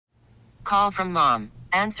call from mom.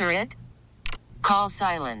 Answer it. Call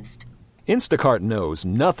silenced. Instacart knows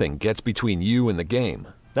nothing gets between you and the game.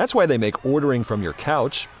 That's why they make ordering from your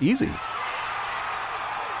couch easy.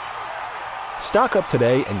 Stock up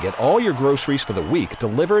today and get all your groceries for the week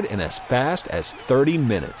delivered in as fast as 30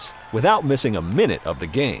 minutes without missing a minute of the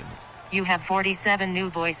game. You have 47 new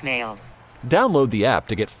voicemails. Download the app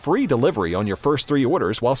to get free delivery on your first 3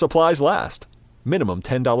 orders while supplies last. Minimum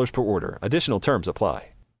 $10 per order. Additional terms apply.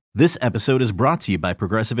 This episode is brought to you by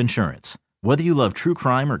Progressive Insurance. Whether you love true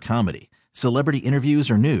crime or comedy, celebrity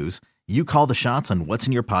interviews or news, you call the shots on what's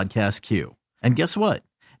in your podcast queue. And guess what?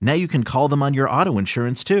 Now you can call them on your auto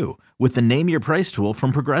insurance too with the Name Your Price tool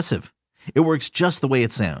from Progressive. It works just the way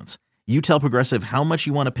it sounds. You tell Progressive how much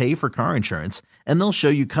you want to pay for car insurance, and they'll show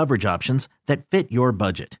you coverage options that fit your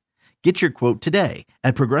budget. Get your quote today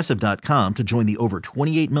at Progressive.com to join the over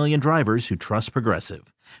 28 million drivers who trust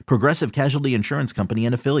Progressive. Progressive Casualty Insurance Company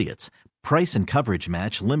and Affiliates. Price and coverage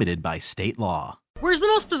match limited by state law. Where's the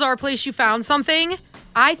most bizarre place you found something?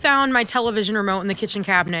 I found my television remote in the kitchen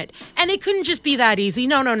cabinet, and it couldn't just be that easy.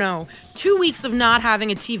 No. 2 weeks of not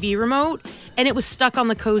having a TV remote, and it was stuck on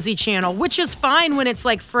the Cozy channel, which is fine when it's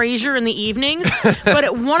like Frasier in the evenings, but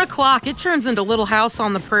at 1 o'clock, it turns into Little House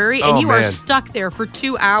on the Prairie, and are stuck there for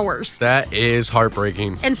 2 hours. That is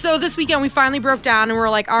heartbreaking. And so this weekend, we finally broke down, and we're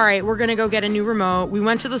like, all right, we're going to go get a new remote. We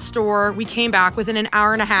went to the store. We came back within an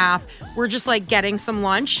hour and a half. We're just like getting some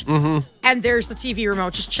lunch. Mm-hmm. And there's the TV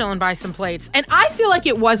remote just chilling by some plates. And I feel like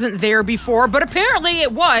it wasn't there before, but apparently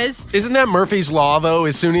it was. Isn't that Murphy's Law, though?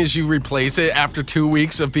 As soon as you replace it after 2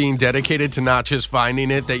 weeks of being dedicated to not just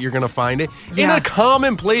finding it, that you're going to find it in a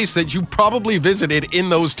common place that you probably visited in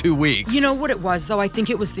those 2 weeks. You know what it was, though? I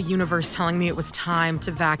think it was the universe telling me it was time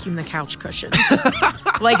to vacuum the couch cushions.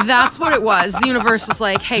 Like, that's what it was. The universe was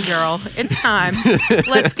like, hey, girl, it's time.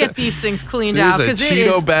 Let's get these things cleaned out. There's a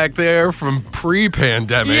Cheeto back there from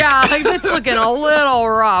pre-pandemic. Yeah, like, it's looking a little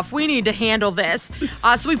rough. We need to handle this.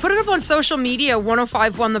 So we put it up on social media,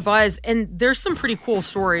 105.1 The Buzz, and there's some pretty cool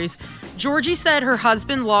stories. Georgie said her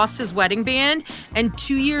husband lost his wedding band, and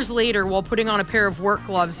 2 years later, while putting on a pair of work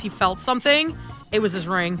gloves, he felt something. It was his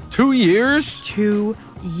ring. 2 years? 2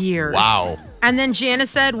 years. Wow. And then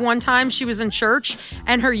Janice said one time she was in church,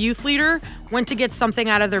 and her youth leader went to get something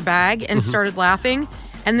out of their bag and started laughing.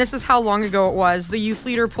 And this is how long ago it was. The youth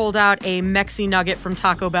leader pulled out a Mexi Nugget from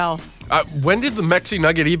Taco Bell. When did the Mexi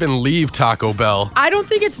Nugget even leave Taco Bell? I don't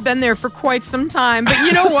think it's been there for quite some time. But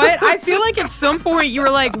you know what? I feel like at some point you were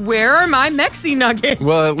like, where are my Mexi Nuggets?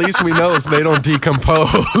 Well, at least we know they don't decompose.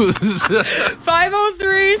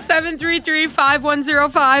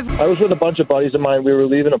 503-733-5105. I was with a bunch of buddies of mine. We were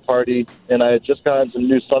leaving a party, and I had just gotten some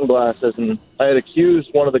new sunglasses, and I had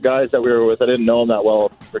accused one of the guys that we were with, I didn't know him that well,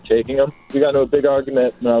 for taking them. We got into a big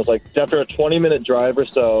argument, and I was like, after a 20-minute drive or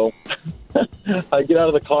so, I get out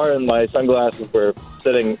of the car and my sunglasses were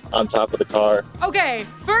sitting on top of the car. Okay,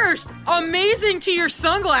 first, amazing to your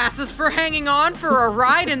sunglasses for hanging on for a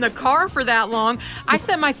ride in the car for that long. I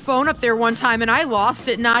set my phone up there one time and I lost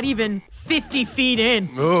it not even 50 feet in.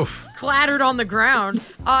 Oof. Clattered on the ground.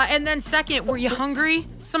 And then second, were you hungry?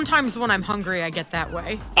 Sometimes when I'm hungry, I get that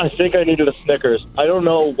way. I think I needed a Snickers. I don't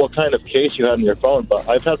know what kind of case you had in your phone, but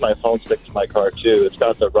I've had my phone stick to my car too. It's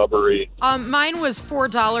got the rubbery. Mine was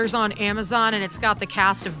 $4 on Amazon, and it's got the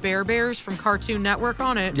cast of Bear Bears from Cartoon Network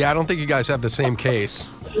on it. Yeah, I don't think you guys have the same case.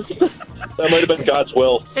 That might have been God's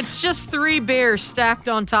will. It's just 3 bears stacked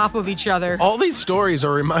on top of each other. All these stories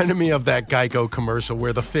are reminding me of that Geico commercial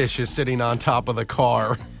where the fish is sitting on top of the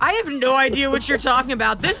car. I have no idea what you're talking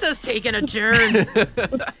about. This has taken a turn.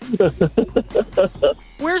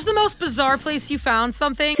 Where's the most bizarre place you found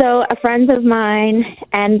something? So a friend of mine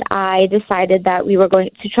and I decided that we were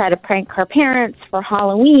going to try to prank her parents for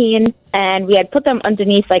Halloween, and we had put them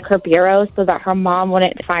underneath like her bureau so that her mom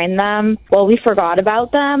wouldn't find them. Well, we forgot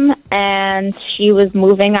about them, and she was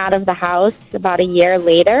moving out of the house about a year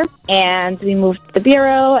later, and we moved the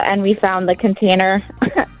bureau and we found the container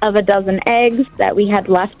of a dozen eggs that we had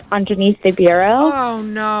left underneath the bureau. Oh,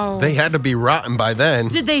 no. They had to be rotten by then.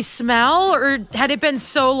 Did they smell, or had it been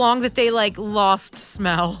so long that they, like, lost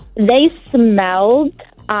smell? They smelled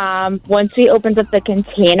once we opened up the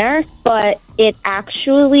container, but it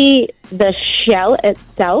actually, the shell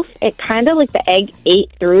itself, it kind of like the egg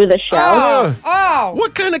ate through the shell. Oh!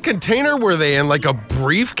 What kind of container were they in? Like a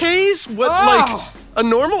briefcase? What, A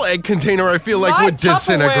normal egg container, I feel like, My would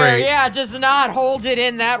disintegrate. Tupperware, yeah, does not hold it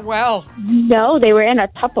in that well. No, they were in a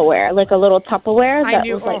Tupperware, like a little Tupperware I that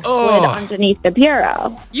knew- was like oh. slid underneath the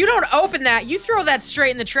bureau. You don't open that. You throw that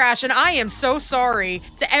straight in the trash, and I am so sorry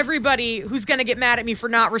to everybody who's going to get mad at me for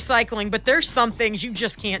not recycling, but there's some things you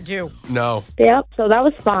just can't do. No. Yep, so that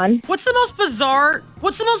was fun. What's the most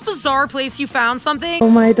bizarre place you found something? Well,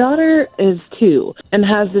 my daughter is 2 and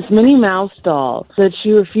has this Minnie Mouse doll that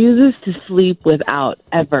she refuses to sleep without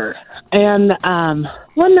ever. And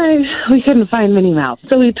one night we couldn't find Minnie Mouse,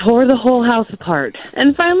 so we tore the whole house apart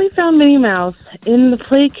and finally found Minnie Mouse in the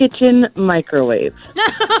play kitchen microwave.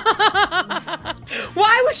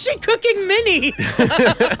 Why was she cooking Minnie?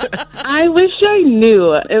 I wish I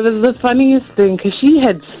knew. It was the funniest thing because she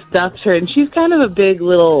had stuffed her, and she's kind of a big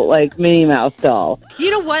little, like, Minnie Mouse doll.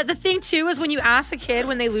 You know what? The thing, too, is when you ask a kid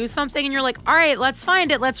when they lose something and you're like, all right, let's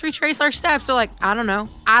find it. Let's retrace our steps. They're like, I don't know.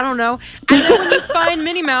 And then when you find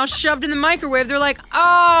Minnie Mouse shoved in the microwave, they're like,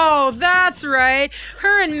 oh, that's right.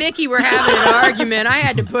 Her and Mickey were having an argument. I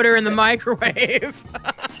had to put her in the microwave.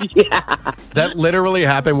 Yeah. That literally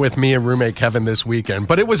happened with me and roommate Kevin this weekend,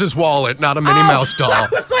 but it was his wallet, not a Minnie Mouse doll. I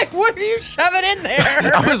was like, what are you shoving in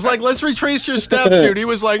there? I was like, let's retrace your steps, dude. He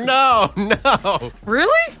was like, no.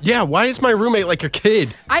 Really? Yeah, why is my roommate like a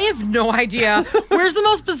kid? I have no idea. Where's the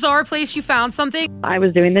most bizarre place you found something? I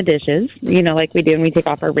was doing the dishes, like we do when we take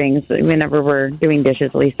off our rings whenever we're doing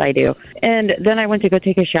dishes, at least I do. And then I went to go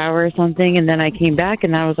take a shower or something, and then I came back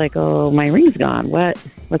and I was like, oh, my ring's gone.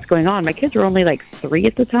 What's going on? My kids were only like 3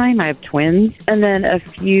 at the time. I have twins. And then a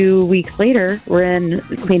few weeks later, we're in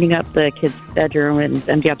cleaning up the kids' bedroom and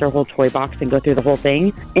empty out their whole toy box and go through the whole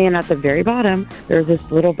thing. And at the very bottom, there's this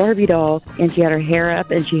little Barbie doll, and she had her hair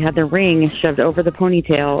up and she had the ring shoved over the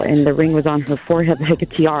ponytail, and the ring was on her forehead like a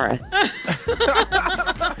tiara.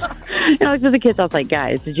 And I looked at the kids, I was like,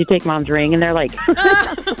 guys, did you take mom's ring? And they're like,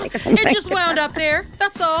 It just wound up there.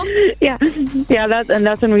 That's all. Yeah,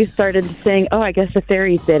 that's when we started saying, oh, I guess the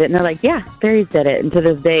fairies did it. And they're like, yeah, fairies did it. And to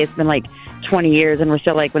this day, it's been like 20 years, and we're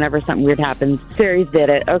still like, whenever something weird happens, fairies did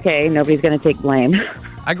it. Okay, nobody's going to take blame.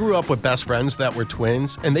 I grew up with best friends that were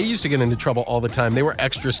twins, and they used to get into trouble all the time. They were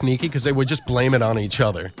extra sneaky because they would just blame it on each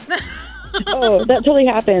other. Oh, that totally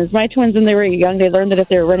happens. My twins, when they were young, they learned that if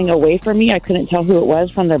they were running away from me, I couldn't tell who it was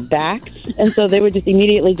from their backs. And so they would just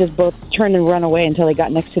immediately just both turn and run away until they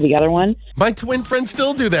got next to the other one. My twin friends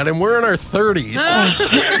still do that, and we're in our 30s.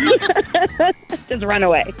 Just run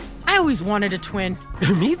away. I always wanted a twin.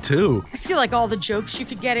 Me too. I feel like all the jokes you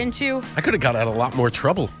could get into. I could have got out of a lot more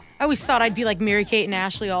trouble. I always thought I'd be like Mary-Kate and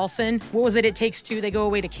Ashley Olsen. What was it? It Takes Two. They go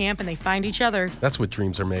away to camp and they find each other. That's what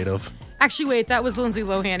dreams are made of. Actually, wait, that was Lindsay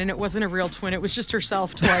Lohan, and it wasn't a real twin. It was just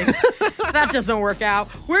herself twice. That doesn't work out.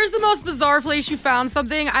 Where's the most bizarre place you found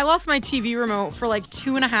something? I lost my TV remote for like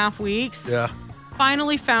 2.5 weeks. Yeah.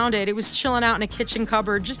 Finally found it. It was chilling out in a kitchen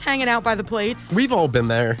cupboard, just hanging out by the plates. We've all been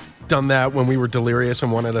there. Done that when we were delirious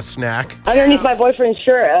and wanted a snack. Underneath my boyfriend's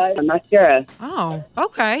shirt, mascara. Oh,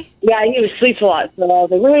 okay. Yeah, he sleeps a lot, so I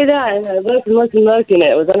was like, look at that. And I looked, and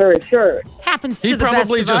it was under his shirt. Happens to He the best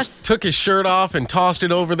probably of just us. took his shirt off and tossed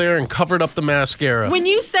it over there and covered up the mascara. When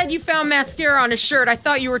you said you found mascara on his shirt, I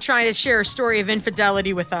thought you were trying to share a story of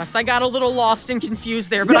infidelity with us. I got a little lost and confused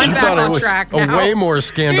there, but I'm You back thought it on was track a now. way more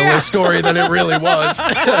scandalous story than it really was.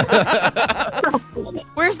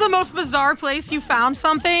 Where's the most bizarre place you found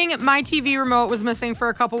something? My TV remote was missing for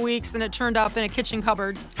a couple weeks, and it turned up in a kitchen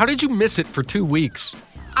cupboard. How did you miss it for 2 weeks?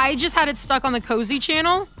 I just had it stuck on the Cozy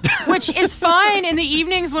channel, which is fine in the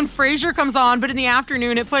evenings when Frasier comes on, but in the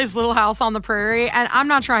afternoon it plays Little House on the Prairie, and I'm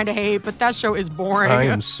not trying to hate, but that show is boring. I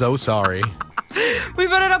am so sorry. We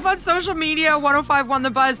put it up on social media, 105.1 The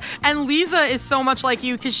Buzz, and Lisa is so much like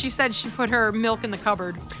you because she said she put her milk in the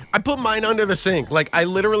cupboard. I put mine under the sink. Like, I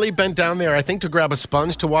literally bent down there, I think, to grab a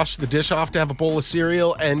sponge to wash the dish off to have a bowl of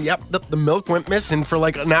cereal, and yep, the milk went missing for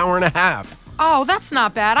like an hour and a half. Oh, that's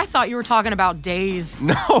not bad. I thought you were talking about days.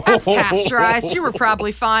 No. That's pasteurized. You were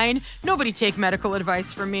probably fine. Nobody take medical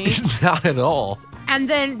advice from me. Not at all. And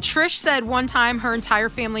then Trish said one time her entire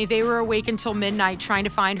family, they were awake until midnight trying to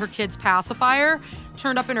find her kid's pacifier.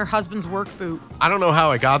 Turned up in her husband's work boot. I don't know how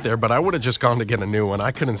I got there, but I would have just gone to get a new one.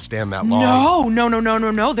 I couldn't stand that long.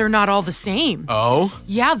 No. They're not all the same. Oh?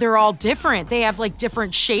 Yeah, they're all different. They have like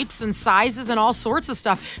different shapes and sizes and all sorts of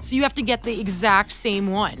stuff. So you have to get the exact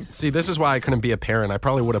same one. See, this is why I couldn't be a parent. I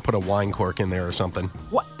probably would have put a wine cork in there or something.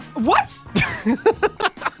 What?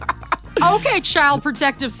 Okay, Child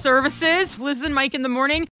Protective Services. Liz and Mike in the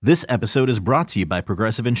morning. This episode is brought to you by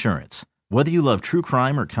Progressive Insurance. Whether you love true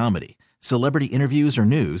crime or comedy, celebrity interviews or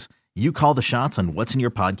news, you call the shots on what's in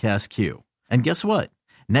your podcast queue. And guess what?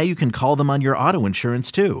 Now you can call them on your auto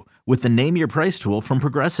insurance too with the Name Your Price tool from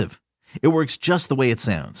Progressive. It works just the way it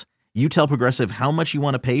sounds. You tell Progressive how much you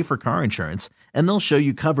want to pay for car insurance, and they'll show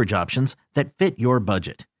you coverage options that fit your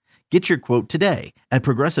budget. Get your quote today at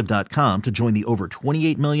Progressive.com to join the over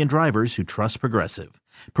 28 million drivers who trust Progressive.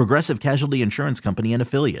 Progressive Casualty Insurance Company and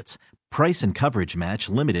Affiliates. Price and coverage match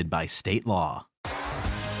limited by state law.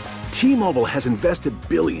 T-Mobile has invested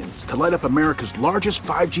billions to light up America's largest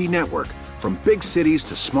 5G network, from big cities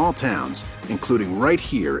to small towns, including right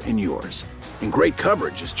here in yours. And great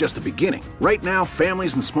coverage is just the beginning. Right now,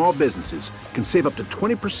 families and small businesses can save up to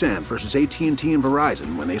 20% versus AT&T and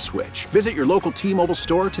Verizon when they switch. Visit your local T-Mobile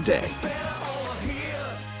store today.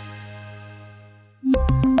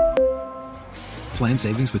 Plan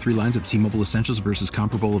savings with 3 lines of T-Mobile Essentials versus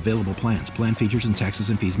comparable available plans. Plan features and taxes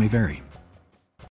and fees may vary.